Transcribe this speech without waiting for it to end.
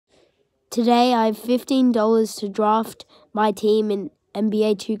Today I have $15 to draft my team in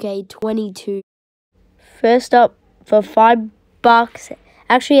NBA 2K22. First up for $5,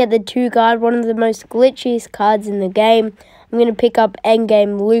 actually at the 2 guard, one of the most glitchiest cards in the game. I'm going to pick up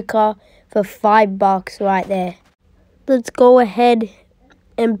endgame Luka for $5 right there. Let's go ahead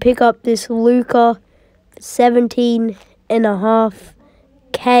and pick up this Luka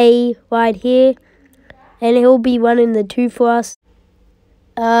 17.5K right here. And he'll be running the 2 for us.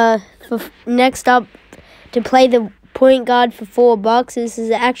 Next up, to play the point guard for $4. This is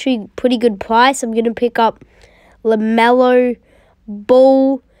actually a pretty good price. I'm going to pick up LaMelo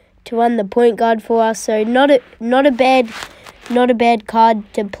Ball to run the point guard for us. So not a bad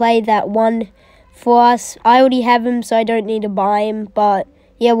card to play that one for us. I already have him, so I don't need to buy him. But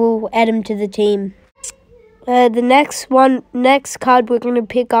yeah, we'll add him to the team. The next card we're going to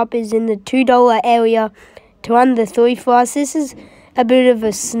pick up is in the $2 area to run the 3 for us. This is a bit of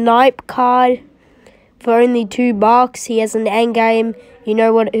a snipe card for only $2. He has an endgame. You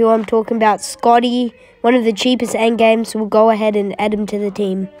know who I'm talking about, Scotty. One of the cheapest endgames, so we'll go ahead and add him to the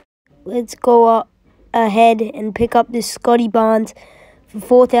team. Let's go ahead and pick up this Scotty Barnes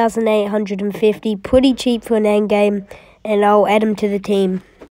for $4,850. Pretty cheap for an endgame, and I'll add him to the team.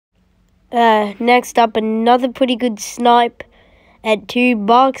 Next up, another pretty good snipe at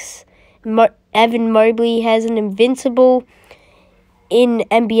 $2. Evan Mobley has an invincible in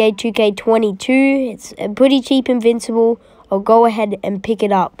NBA 2K22. It's a pretty cheap invincible. I'll go ahead and pick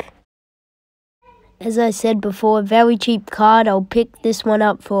it up. As I said before, a very cheap card. I'll pick this one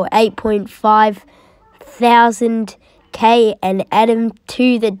up for 8.5 thousand K and add him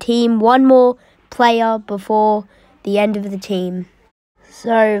to the team. One more player before the end of the team.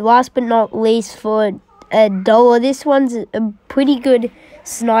 So last but not least, for $1, this one's a pretty good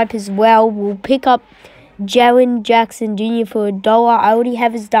snipe as well. We'll pick up Jaren Jackson Jr. for $1. I already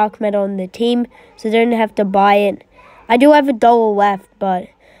have his dark matter on the team, so I don't have to buy it. I do have $1 left, but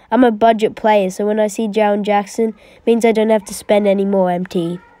I'm a budget player, so when I see Jaren Jackson, it means I don't have to spend any more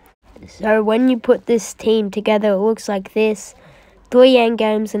MT. So when you put this team together, it looks like this. 3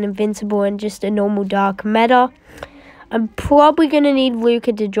 endgames, an invincible, and just a normal dark matter. I'm probably going to need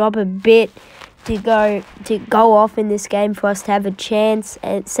Luka to drop a bit to go off in this game for us to have a chance.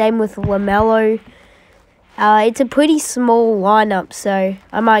 And same with LaMelo. It's a pretty small lineup, so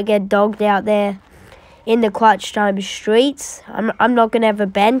I might get dogged out there in the clutch time streets. I'm not going to have a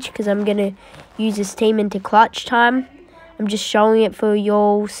bench because I'm going to use this team into clutch time. I'm just showing it for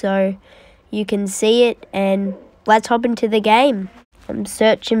y'all so you can see it, and let's hop into the game. I'm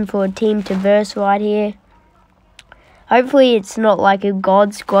searching for a team to verse right here. Hopefully it's not like a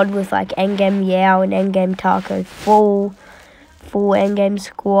god squad with like endgame Yao and endgame Taco. Full endgame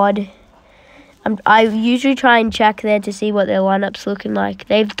squad. I usually try and check there to see what their lineup's looking like.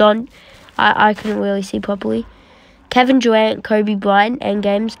 They've done. I couldn't really see properly. Kevin Durant, Kobe Bryant,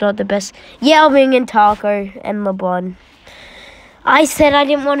 endgame's not the best. Yao Ming and Taco and LeBron. I said I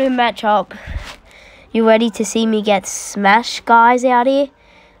didn't want to match up. You ready to see me get smashed, guys, out here?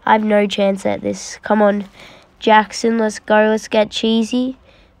 I have no chance at this. Come on, Jackson, let's go. Let's get cheesy.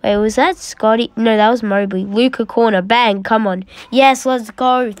 Wait, was that Scotty? No, that was Mobley. Luka corner. Bang, come on. Yes, let's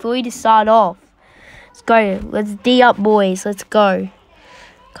go. 3 to start off. Let's go. Let's D up, boys. Let's go.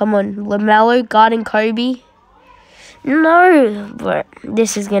 Come on. LaMelo guarding Kobe. No. Bro,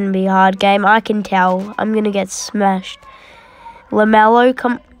 this is going to be a hard game. I can tell. I'm going to get smashed. LaMelo,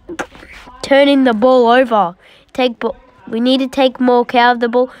 come. Turning the ball over. We need to take more care of the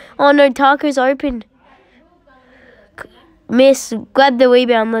ball. Oh, no. Taco's open. Miss. Grab the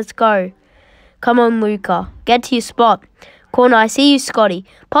rebound. Let's go. Come on, Luka. Get to your spot. Corner. I see you, Scotty.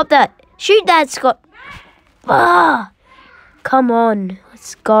 Pop that. Shoot that, Scott. Ah. Come on.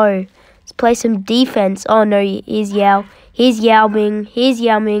 Let's go. Let's play some defense. Oh, no. Here's Yao. Here's Yao Ming. Here's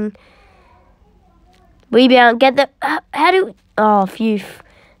Yao Ming. Rebound. Get the... How do... Oh, phew.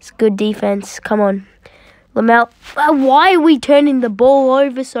 It's good defense. Come on. LaMelo. Why are we turning the ball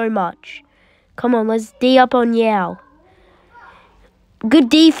over so much? Come on. Let's D up on Yao. Good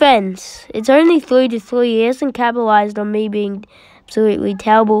defense. It's only 3 to 3. He hasn't capitalized on me being absolutely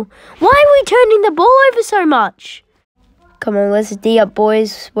terrible. Why are we turning the ball over so much? Come on, let's D up,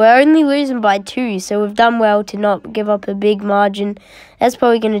 boys. We're only losing by 2, so we've done well to not give up a big margin. That's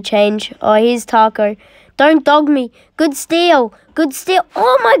probably going to change. Oh, here's Taco. Don't dog me. Good steal. Good steal.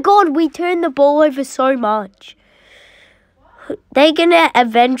 Oh, my God. We turned the ball over so much. They're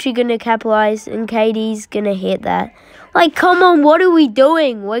eventually going to capitalize, and KD's going to hit that. Like, come on, what are we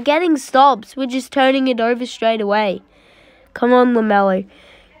doing? We're getting stops. We're just turning it over straight away. Come on, LaMelo.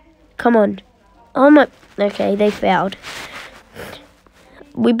 Come on. Oh, my. Okay, they fouled.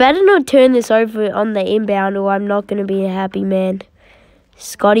 We better not turn this over on the inbound or I'm not going to be a happy man.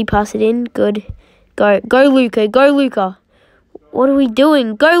 Scotty, pass it in. Good. Go, Luca. Go, Luca. What are we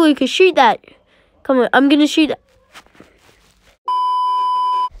doing? Go, Luca. Shoot that. Come on. I'm going to shoot that.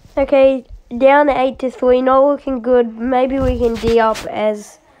 Okay, down 8-3. Not looking good. Maybe we can D up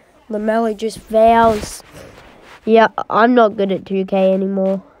as LaMelo just vows. Yeah, I'm not good at 2K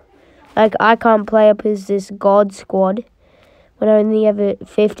anymore. Like, I can't play up as this God squad. But I only have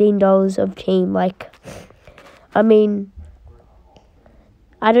 $15 of team. Like, I mean,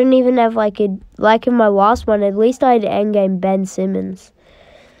 I don't even have like in my last one, at least I had endgame Ben Simmons.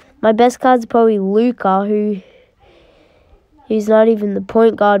 My best card's probably Luca, who's not even the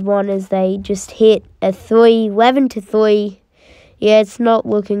point guard one, as they just hit a 3, 11-3. Yeah, it's not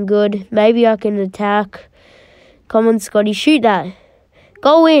looking good. Maybe I can attack. Come on, Scotty, shoot that.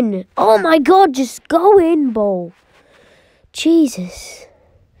 Go in. Oh my God, just go in, ball. Jesus.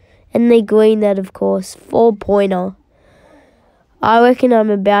 And they green that, of course. 4-pointer. I reckon I'm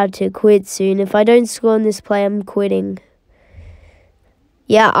about to quit soon. If I don't score on this play, I'm quitting.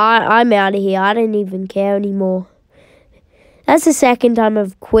 Yeah, I'm out of here. I don't even care anymore. That's the second time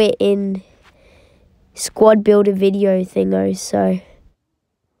I've quit in squad builder video thingo, so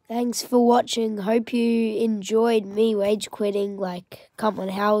thanks for watching. Hope you enjoyed me rage quitting. Like, come on,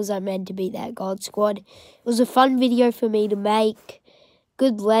 how was I meant to beat that God squad? It was a fun video for me to make.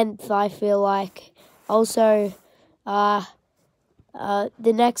 Good length, I feel like. Also, the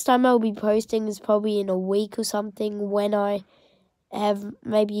next time I'll be posting is probably in a week or something. When I have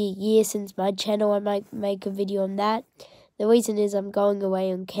maybe a year since my channel, I might make a video on that. The reason is I'm going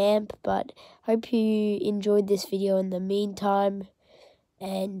away on camp, but hope you enjoyed this video in the meantime.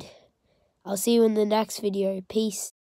 And I'll see you in the next video. Peace.